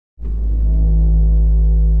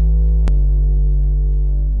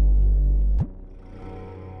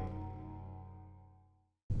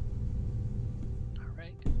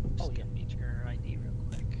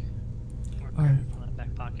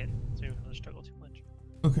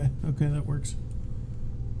Okay, okay, that works.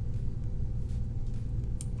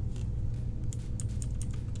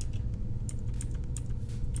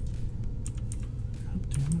 God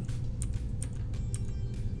damn it.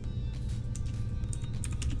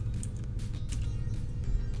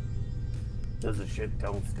 Does the shit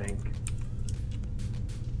don't stink?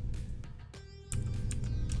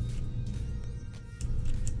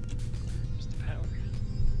 Mr. Power.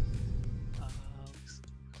 Looks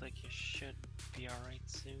like you should be alright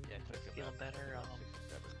soon. Yeah, feel better.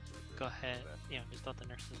 Go ahead. Just let the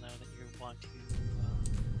nurses know that you want to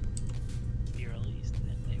be released,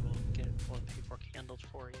 and they will get all the paperwork handled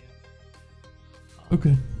for you.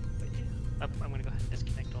 Okay. But yeah, I'm going to go ahead and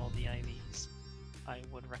disconnect all the IVs. I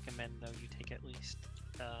would recommend, though, you take at least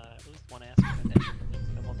one aspirin a day for the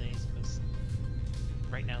next couple of days, because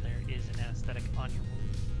right now there is an anesthetic on your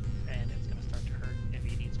wound, and it's going to start to hurt if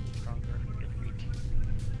you need something stronger. If you feel free to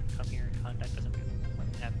come here and contact us, and we're more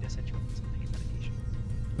than happy to set you up with some pain medication.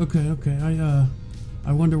 Okay, okay.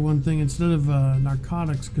 I wonder one thing. Instead of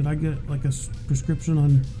narcotics, could I get like a prescription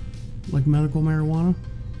on like medical marijuana?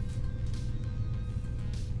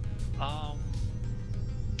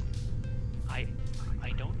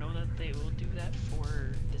 I don't know that they will do that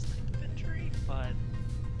for this type of injury, but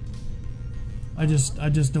I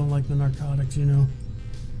just don't like the narcotics, you know.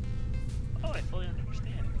 oh, I fully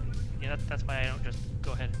understand. Yeah, that's why I don't just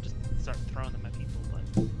go ahead and just start throwing them at people. But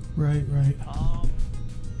Right, right. yeah, no problem.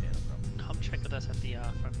 Come check with us at the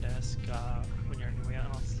front desk when you're on your way out,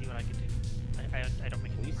 and I'll see what I can do. I don't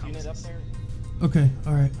make any promises. Up there? Okay,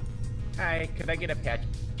 all right. Hi, could I get a patch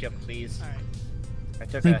up, please? All right. I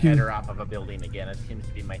took Thank a you. header off of a building again. It seems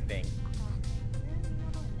to be my thing.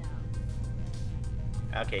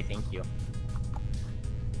 Okay, thank you.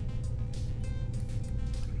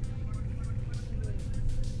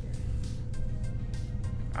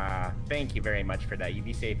 Thank you very much for that. You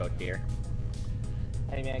be safe out there.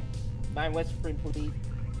 Hey, man. 9 West Spring, please.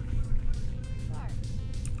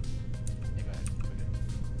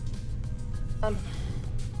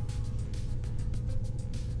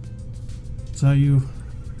 So you.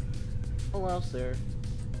 Hello, sir.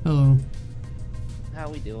 Hello. How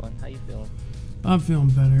we doing? How you feeling? I'm feeling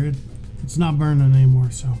better. It's not burning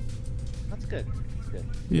anymore, so. That's good. That's good.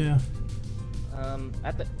 Yeah.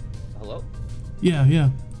 At the... Hello? Yeah, yeah.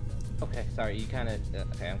 Okay, sorry, you kinda...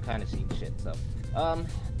 okay, I'm kinda seeing shit, so...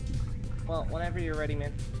 well, whenever you're ready,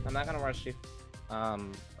 man. I'm not gonna rush you.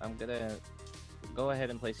 I'm gonna go ahead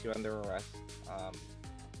and place you under arrest. I'm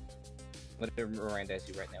gonna Mirandize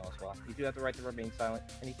you right now as well. You do have the right to remain silent.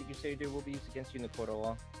 Anything you say or do will be used against you in the court of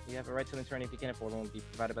law. You have a right to an attorney if you can't afford one, will be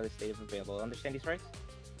provided by the state if available. Understand these rights?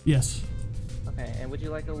 Yes. Okay, and would you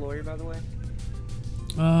like a lawyer, by the way?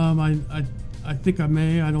 I think I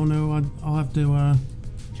may. I don't know. I'll have to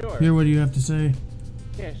Sure. hear what you have to say.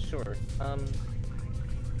 Yeah, sure. Hey,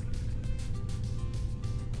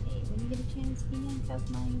 when you get a chance, can you have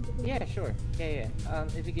my individual? Yeah, sure. Yeah.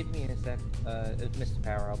 If you give me a sec, Mr.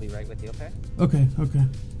 Power, I'll be right with you, okay? Okay, okay.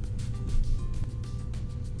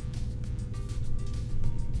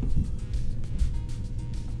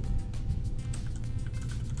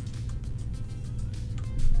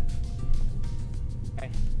 Okay.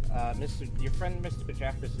 Your friend, Mr.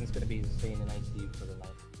 Jefferson's gonna be staying in ICU for the night.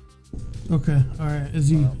 Okay, all right. Is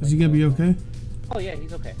he gonna be okay? Oh yeah,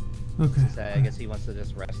 he's okay. Okay. So I guess he wants to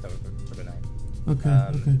just rest over for the night. Okay.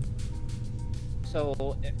 Okay.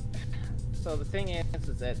 So the thing is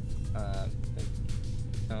that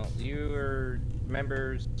your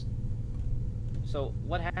members. So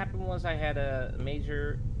what happened was I had a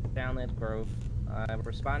major downland growth. I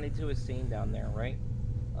responded to a scene down there, right?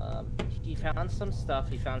 He found some stuff.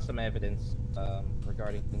 He found some evidence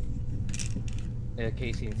regarding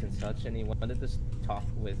casings and such, and he wanted to talk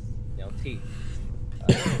with T.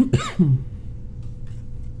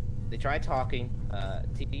 They tried talking.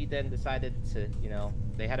 T then decided to,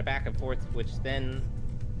 they had a back and forth, which then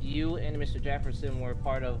you and Mr. Jefferson were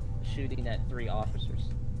part of shooting at 3 officers.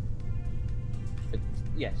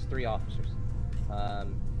 Yes, 3 officers.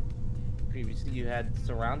 Previously, you had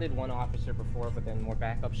surrounded 1 officer before, but then more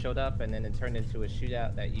backup showed up, and then it turned into a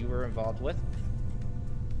shootout that you were involved with.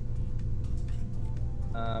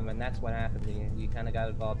 And that's what happened. You kind of got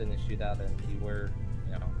involved in the shootout, and you were,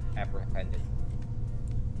 apprehended.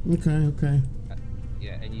 Okay.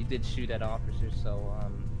 Yeah, and you did shoot at officers, so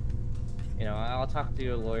I'll talk to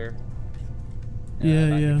your lawyer.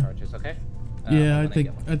 About your charges, okay? Yeah, I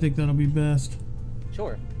think that'll be best.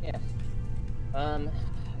 Sure. Yes.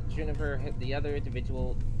 Jennifer, the other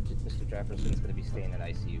individual, Mr. Jefferson's going to be staying at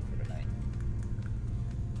ICU for the night.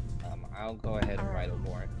 I'll go ahead and write a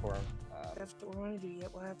warrant for him. that's what we're going to do yet.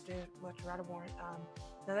 We'll have to write a warrant.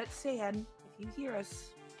 Now that said, if you hear us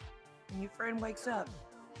and your friend wakes up,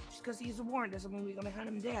 just because he's a warrant doesn't mean we're going to hunt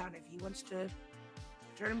him down. If he wants to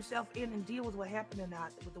turn himself in and deal with what happened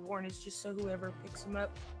tonight, with the warrant is just so whoever picks him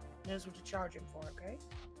up knows what to charge him for, okay?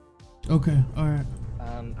 Okay, alright.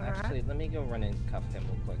 Actually, let me go run and cuff him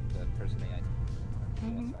real quick, the person I...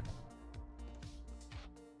 Mm-hmm. 1 second.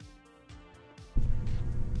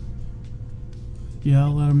 Yeah,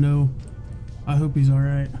 I'll let him know. I hope he's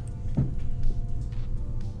alright.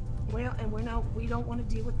 Well, and we don't want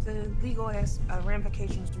to deal with the legal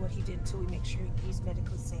ramifications to what he did until we make sure he's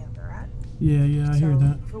medically sound, alright? Yeah, I hear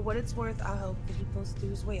that. For what it's worth, I hope that he pulls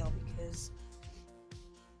through as well, because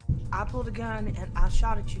I pulled a gun and I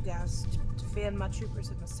shot at you guys to defend my troopers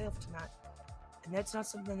and myself tonight. And that's not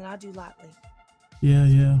something that I do lightly.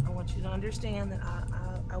 Yeah. I want you to understand that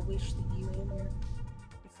I wish that you and your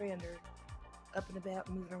friend are up and about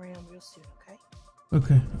and moving around real soon, okay?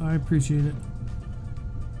 Okay, I appreciate it.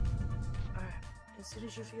 Alright. As soon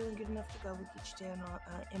as you're feeling good enough to go, we'll get you down on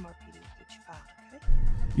MRPD to get you filed, okay?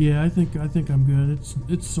 Yeah, I think I'm good.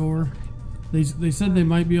 It's sore. They said they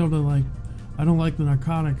might be able to, like, I don't like the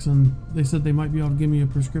narcotics, and they said they might be able to give me a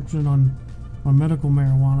prescription on medical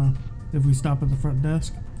marijuana if we stop at the front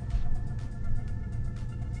desk.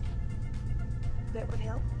 That would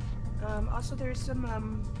help. Also, there's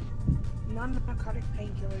some non-narcotic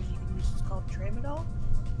painkillers you can use. It's called tramadol.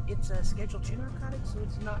 It's a Schedule 2 narcotic, so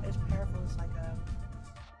it's not as powerful as like a...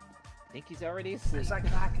 I think he's already asleep. It's like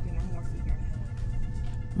Vicodin or morphine.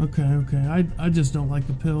 Okay. I just don't like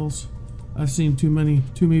the pills. I've seen too many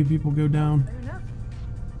people go down. Fair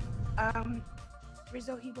enough.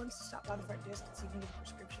 Rizzo, he wants to stop by the front desk and see if he can get a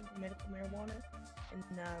prescription for medical marijuana and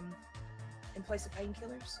in place of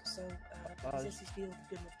painkillers. So, does he feel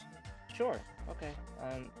good enough to me? Sure. Okay.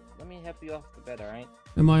 Let me help you off the bed, alright?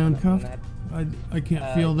 Am I uncuffed? I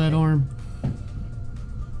can't feel that arm.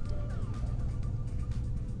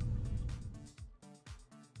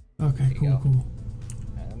 Okay, cool.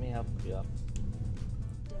 Alright, let me help you up.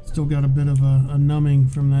 Still got a bit of a numbing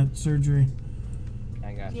from that surgery.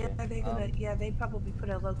 I got Yeah, you. they're gonna. They probably put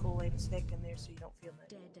a local anesthetic in there so you don't feel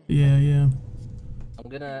that. Yeah. I'm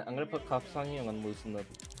gonna put cuffs on you. I'm gonna loosen the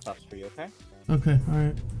cuffs for you. Okay? Okay,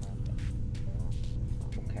 alright.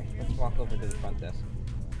 Okay. Let's walk over to the front desk.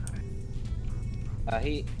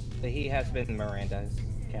 He has been Miranda's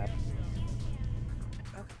cap.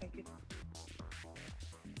 Okay, good.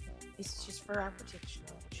 This is just for our protection.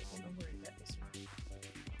 I want you to don't worry about this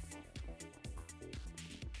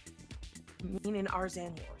one. Meaning ours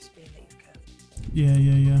and yours, being that you're covered.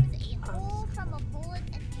 Yeah. A hole from a bullet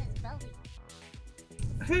in his belly.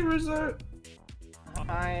 Hey, Rizzo.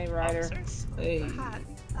 Hi, Ryder. Officers? Hey. Hi,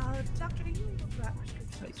 doctor, are you able to write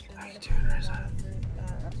prescriptions for How you medical doing, Rizzo?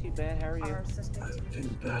 marijuana Not too bad. How are you? our suspects? I've been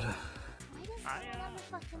better. Why does someone ever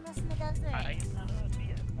fucking listen to does it? I am not allowed to be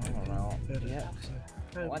it. I don't know. Better. Yeah.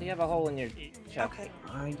 Why do you have a hole in your chest? Okay,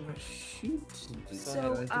 I got shoot something.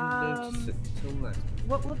 So, I didn't notice it till now.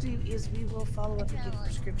 what we'll do is we will follow up and get a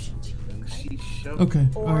prescription to you, And okay? she shoved Okay,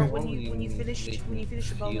 Or alright. when you finish your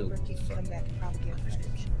bowling work, you can come back and probably get a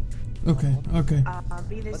prescription. Okay.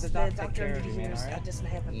 Being as Let the the doc take doctor care under of you, the man, ears alright? doesn't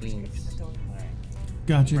have a prescription. I told him. Alright.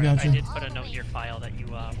 Gotcha. I did put a note in your file that you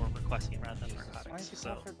were requesting rather than narcotics, Why did you so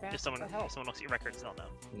call for back? if someone What the hell? looks at your records, they'll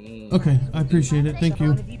know. Okay, I appreciate it. Thank So,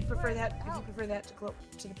 you. and if you prefer that, to go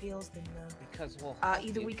to the pills, then Because we'll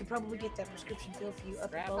either we could probably get that prescription filled for you up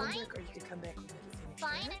at Grab Bolingbrook, or you could come back when it's finished.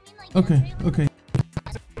 Fine, I mean like Okay.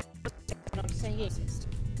 I'm saying.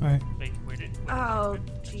 Alright. Wait, where did? Oh,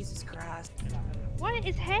 Jesus Christ! What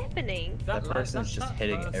is happening? That person's just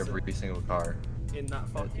hitting every single car. In that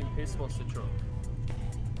fucking piss monster truck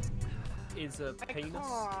is a penis,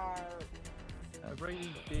 a really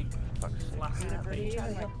big plastic Liberty penis.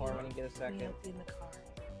 in my car when you get a Let me second. help you in the car.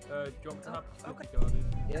 Do you want to have Okay. guarded?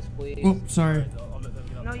 Yes, please. Oh, sorry. I'll let them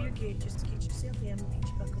get up No, the you're way. good. Just get yourself in. We'll get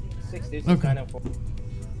you buckled in. 6 dudes Okay. 904.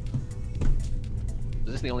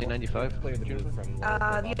 Is this the only 95? Clear the move from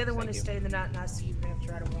The other one is staying the night in ICU. We're gonna have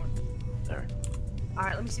to write a warrant. Alright. All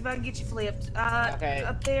right, let me see if I can get you flipped. Okay,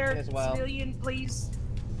 Up there, as well. civilian, please.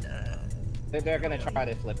 They're gonna try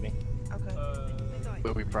to flip me. Okay.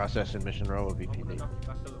 Will we process in Mission Row or I'm gonna VPD? knock you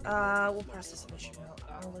back a little. We'll process the mission.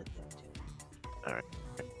 I'll let them do it. Alright.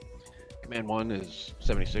 Command 1 is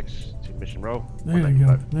 76 to Mission Row. There they go.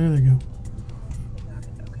 195. There they go. Got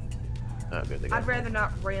it. Okay. Oh, good. They got I'd rather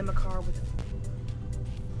not ram a car with.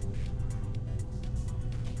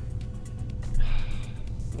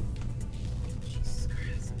 Jesus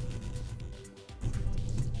Christ.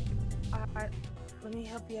 Alright, let me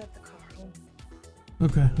help you out the car. Hold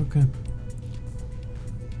on. Okay.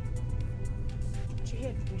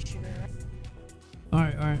 sugar, right?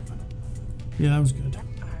 Alright, alright. Yeah, that was good.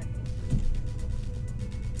 Alright.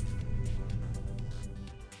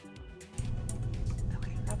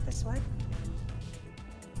 Okay, up this way.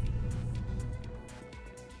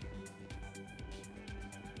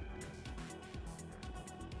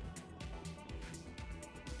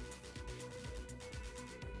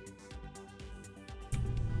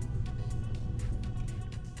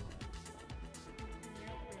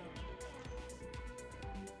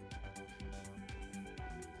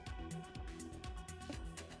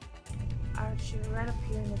 Alright, sugar, right up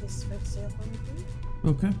here into this for sale for me, please.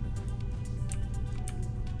 Okay.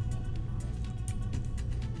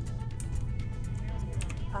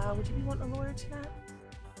 Would you be wanting a lawyer tonight?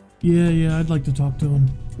 Yeah, I'd like to talk to him.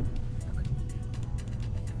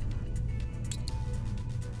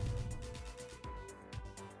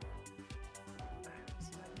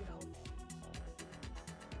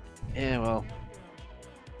 Yeah, well,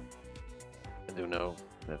 I do know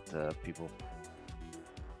that people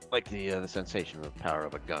like the sensation of the power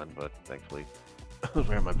of a gun, but thankfully I was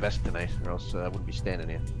wearing my vest tonight, or else I wouldn't be standing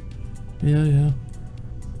here. Yeah.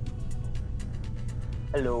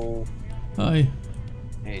 Hello. Hi.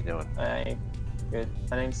 How you doing? Hi. Good.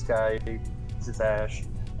 My name's Sky. This is Ash.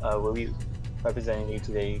 We'll be representing you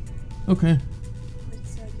today. Okay.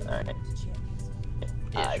 Alright.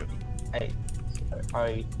 Yeah, sure.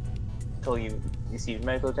 I told you received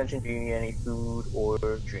medical attention. Do you need any food or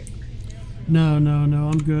drink? No,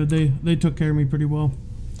 I'm good. They took care of me pretty well.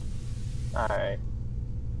 Alright.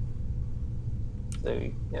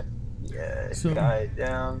 So, yeah. So- Got it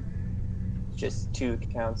down. Just 2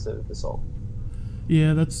 counts of assault.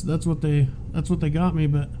 Yeah, that's what they got me,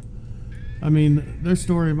 but I mean, their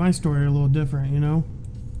story and my story are a little different, you know.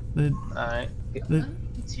 Alright.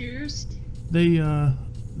 It's yours. They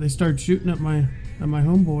started shooting at my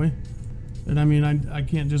homeboy, and I mean, I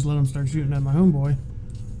can't just let them start shooting at my homeboy.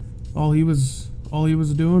 All he was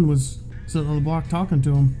doing was sitting on the block talking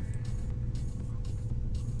to him.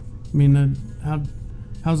 I mean,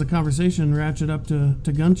 how's the conversation ratchet up to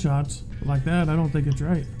gunshots like that? I don't think it's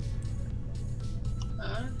right.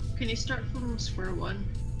 Can you start from square one?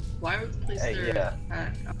 Why were the police there yeah.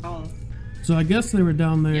 at all? So I guess they were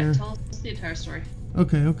down there. Yeah, tell us the entire story.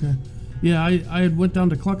 Okay. Yeah, I had went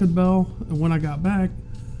down to Cluckadbell, and when I got back,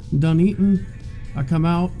 done eating, I come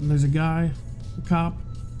out, and there's a cop,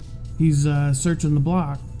 he's searching the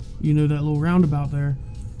block, you know, that little roundabout there,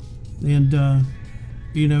 and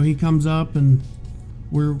you know, he comes up, and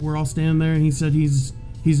we're all standing there, and he said he's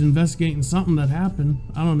investigating something that happened.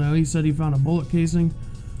 I don't know, he said he found a bullet casing,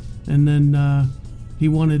 and then he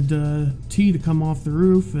wanted T to come off the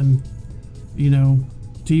roof, and you know,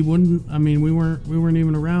 T wouldn't. I mean, we weren't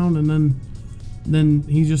even around, and then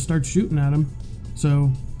he just started shooting at him.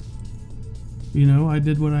 So, you know, I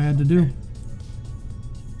did what I had to do.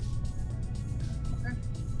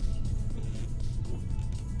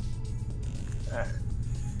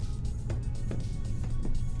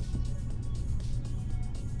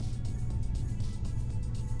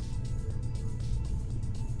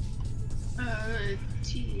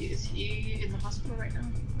 T, is he in the hospital right now,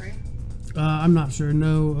 right? I'm not sure.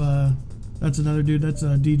 No, that's another dude. That's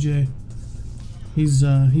DJ. He's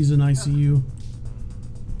in ICU.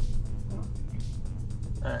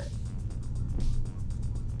 Alright.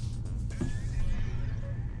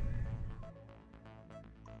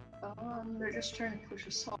 They're just trying to push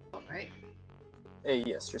assault, right?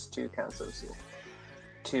 Yes, just 2 counts of assault.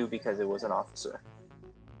 2 because it was an officer.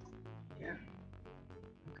 Yeah.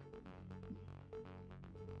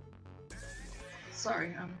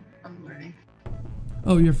 Sorry, I'm learning.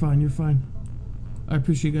 Oh, you're fine. I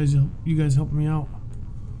appreciate you guys helping me out.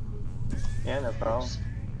 Yeah, no problem.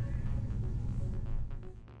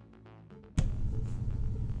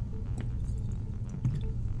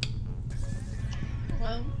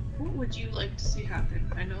 Well, what would you like to see happen?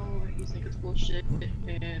 I know you think it's bullshit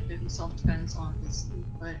and it self-defense, honestly,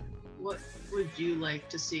 but what would you like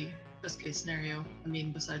to see? Best case scenario. I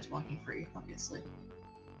mean, besides walking free, obviously.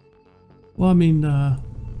 Well, I mean, I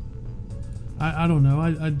don't know.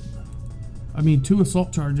 I mean, 2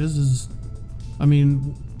 assault charges is, I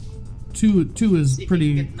mean, two is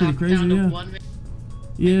pretty crazy.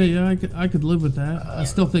 Yeah. I could live with that. I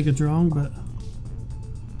still think it's wrong, but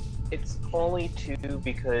It's only 2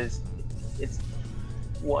 because it's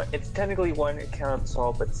technically 1 count of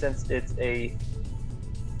assault, but since it's a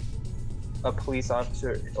police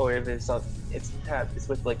officer, or if it's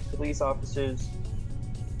with like police officers,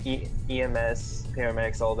 EMS,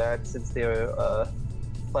 paramedics, all that, since they're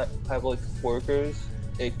public workers,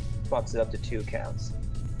 it bumps it up to 2 counts.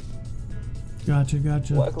 Gotcha.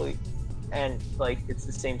 And like it's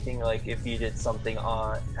the same thing. Like if you did something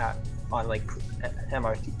on like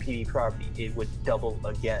MRTPD property, it would double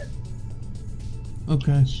again.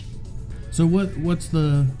 Okay. So what's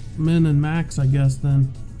the min and max, I guess,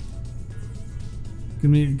 then?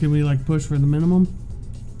 Can we like push for the minimum?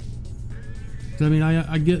 'Cause I mean,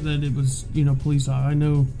 I get that it was, you know, police. I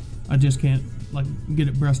know I just can't like get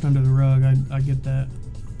it brushed under the rug. I get that.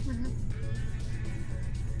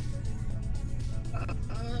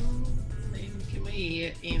 Can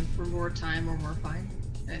we aim for more time or more fine?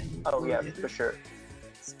 And Oh yeah, for sure.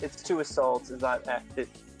 It's 2 assaults. It's not.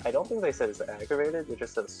 I don't think they said it's aggravated. They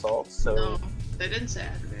just said assault. So. No, they didn't say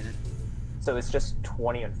aggravated. So it's just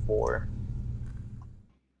 20 and 4.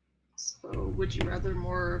 So would you rather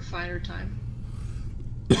more fine or time?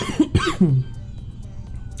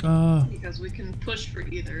 Because we can push for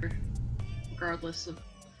either, regardless of.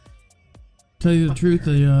 Tell you the truth,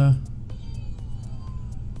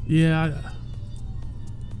 yeah,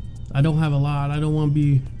 I don't have a lot. I don't want to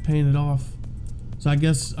be paying it off. So I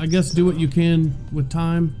guess do what you can with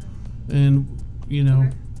time, and you know,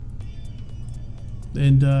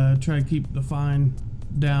 and try to keep the fine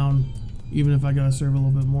down, even if I gotta serve a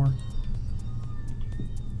little bit more.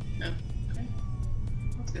 No. Okay.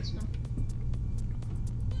 That's good to know.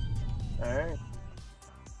 All right.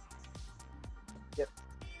 Yep.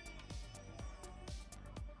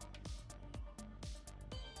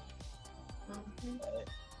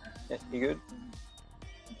 You good?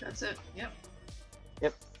 That's it. Yep.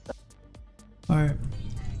 Yep. All right.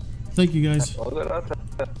 Thank you, guys.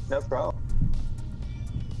 No problem.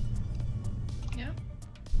 Yep.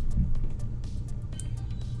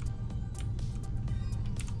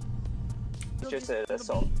 Just an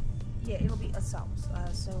assault. Yeah, it'll be assault.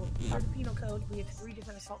 So for the penal code, we have 3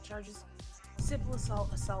 different assault charges: simple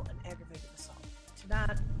assault, assault, and aggravated assault.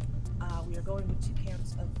 Tonight, we are going with 2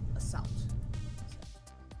 counts of assault. So,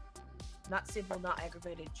 not simple, not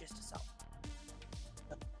aggravated, just assault.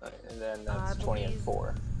 And then that's 20 and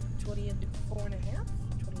 4. 20 and 4 and a half?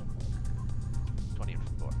 20 and 4. 20 and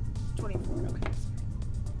 4. 20 and 4, okay.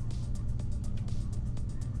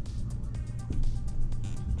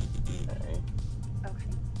 Okay.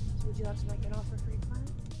 Okay. So would you like to make an offer for your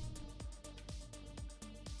client?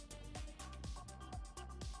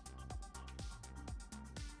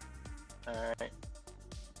 Alright.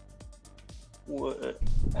 What?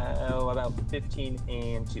 About 15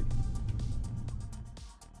 and 2.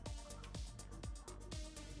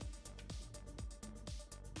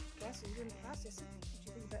 Okay, so you're going to process it. What do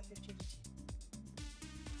you think about 15 to 2?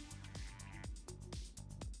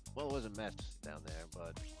 Well, it was a mess down there,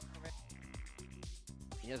 but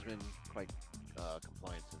he has been quite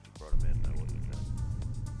compliant since we brought him in. I wouldn't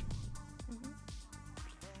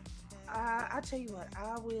I'll tell you what,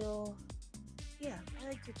 I will. Yeah, I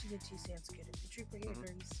think 15 to 2 sounds good. If the trooper here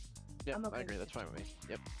agrees, Yep, I'm okay I agree. with That's fine with me.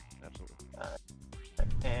 Yep, absolutely.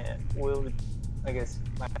 And will, I guess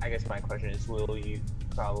my question is, will you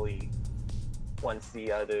probably, once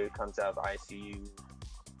the other comes out of ICU,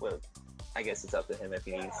 well, I guess it's up to him if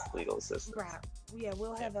he needs legal assistance. Right. Yeah,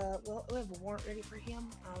 we'll have a warrant ready for him.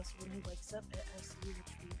 So when he wakes up at ICU,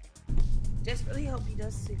 which we desperately hope he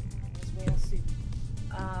does soon, as well soon.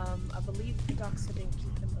 I believe the docs said they will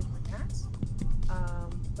keep him overnight.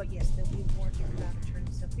 But yes, there'll be a warrant if he to turn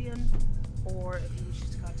himself in, or if he wishes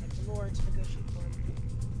to contact the Lord to negotiate for him,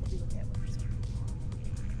 we'll do it that way.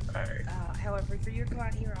 Alright. However, for your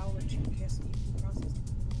client here, I'll let you cast the process.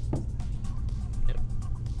 Yep.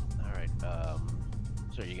 Alright,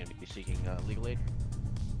 so you're going to be seeking legal aid?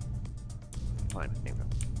 Fine,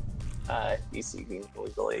 He's seeking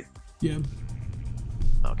legal aid. Yeah.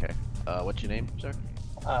 Okay. What's your name, sir?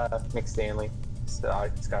 Nick Stanley.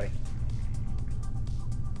 Scotty.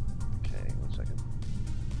 Okay, 1 second.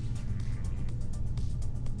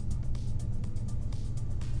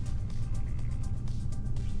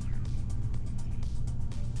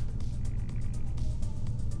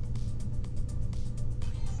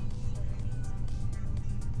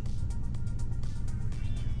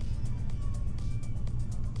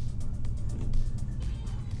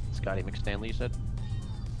 Scotty McStanley, you said?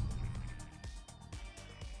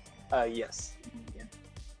 Yes. Yeah.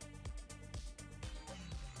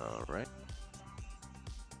 Alright.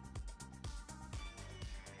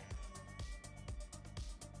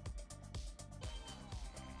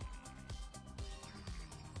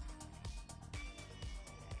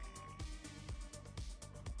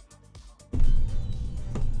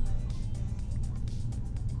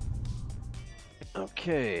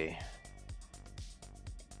 Okay.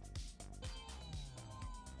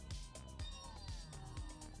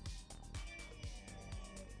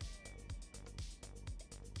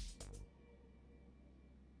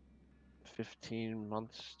 15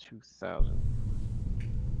 months, 2000.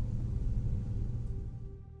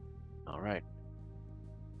 All right.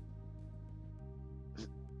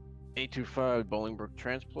 825 Bolingbrook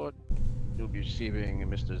Transport. You'll be receiving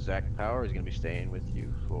Mr. Zak Power. He's going to be staying with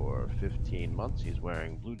you for 15 months. He's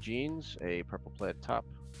wearing blue jeans, a purple plaid top,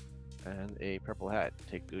 and a purple hat.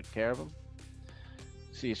 Take good care of him.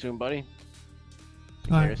 See you soon, buddy.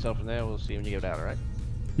 Take care of yourself in there. We'll see you when you get out, all right?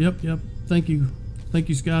 Yep. Thank you. Thank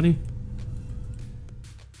you, Scotty.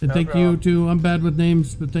 And No thank problem. you too. I'm bad with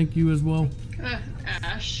names, but thank you as well.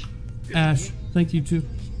 Ash. Ash, thank you too.